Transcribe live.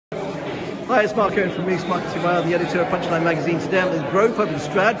Hi, it's Mark Owen from News Marketing Wire, the editor of Punchline Magazine. Today at the Grove up in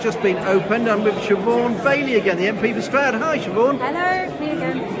Stroud, just been opened. I'm with Siobhan Baillie again, the MP for Stroud. Hi, Siobhan. Hello, me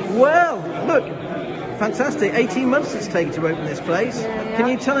again. Well, look, fantastic. 18 months it's taken to open this place. Yeah. Can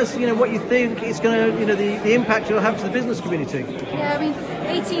you tell us, what you think it's going to, the impact it'll have to the business community? Yeah,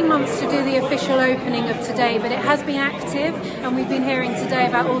 18 months to do the official opening of today, but it has been active, and we've been hearing today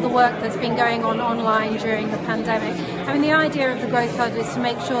about all the work that's been going on online during the pandemic. The idea of the Growth Hub is to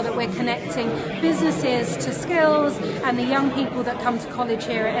make sure that we're connecting businesses to skills, and the young people that come to college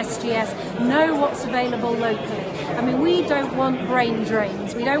here at SGS know what's available locally. We don't want brain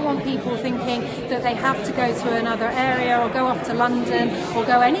drains. We don't want people thinking that they have to go to another area or go off to London or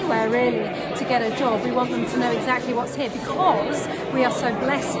go anywhere really to get a job. We want them to know exactly what's here, because we are so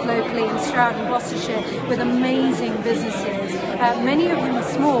blessed locally in Stroud and Gloucestershire with amazing businesses. Many of them are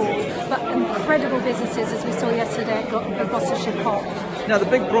small, but incredible businesses, as we saw yesterday at the Gloucestershire COP. Now, the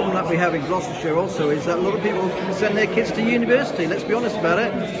big problem that we have in Gloucestershire also is that a lot of people send their kids to university. Let's be honest about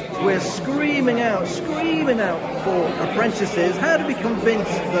it. We're screaming out for apprentices. How do we convince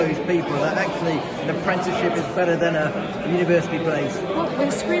those people that actually an apprenticeship is better than a university place? Well,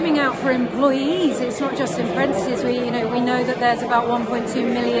 we're screaming out for employees. It's not just apprentices. We know that there's about 1.2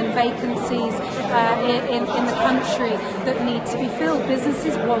 million vacancies in the country that need to be filled.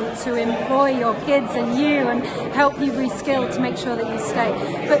 Businesses want to employ your kids and you and help you reskill to make sure that you stay.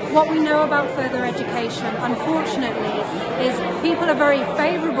 But what we know about further education, unfortunately, is people are very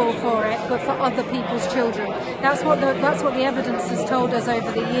favourable for it, but for other people's children. That's what the evidence has told us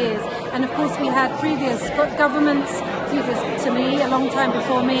over the years. And of course, we had previous governments, previous to me, a long time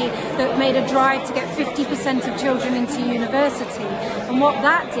before me, that made a drive to get 50% of children into university. And what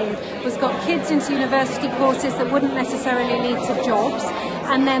that did was got kids into university courses that wouldn't necessarily lead to jobs.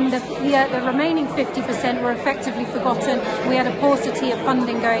 And then the remaining 50% were effectively forgotten. We had a paucity of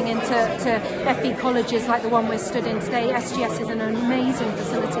funding going into FE colleges like the one we're stood in today. SGS is an amazing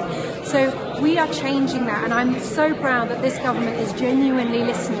facility. So we are changing that, and I'm so proud that this government is genuinely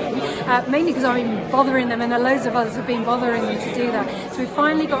listening, mainly because I've been bothering them, and loads of others have been bothering them to do that. So we've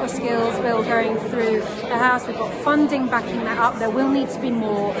finally got a skills bill going through the House. We've got funding backing that up. There will need to be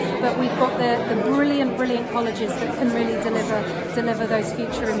more, but we've got the brilliant colleges that can really deliver those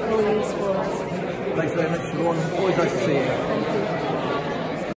future employees for us. Thanks very much, everyone. Always nice to see you. Thank you.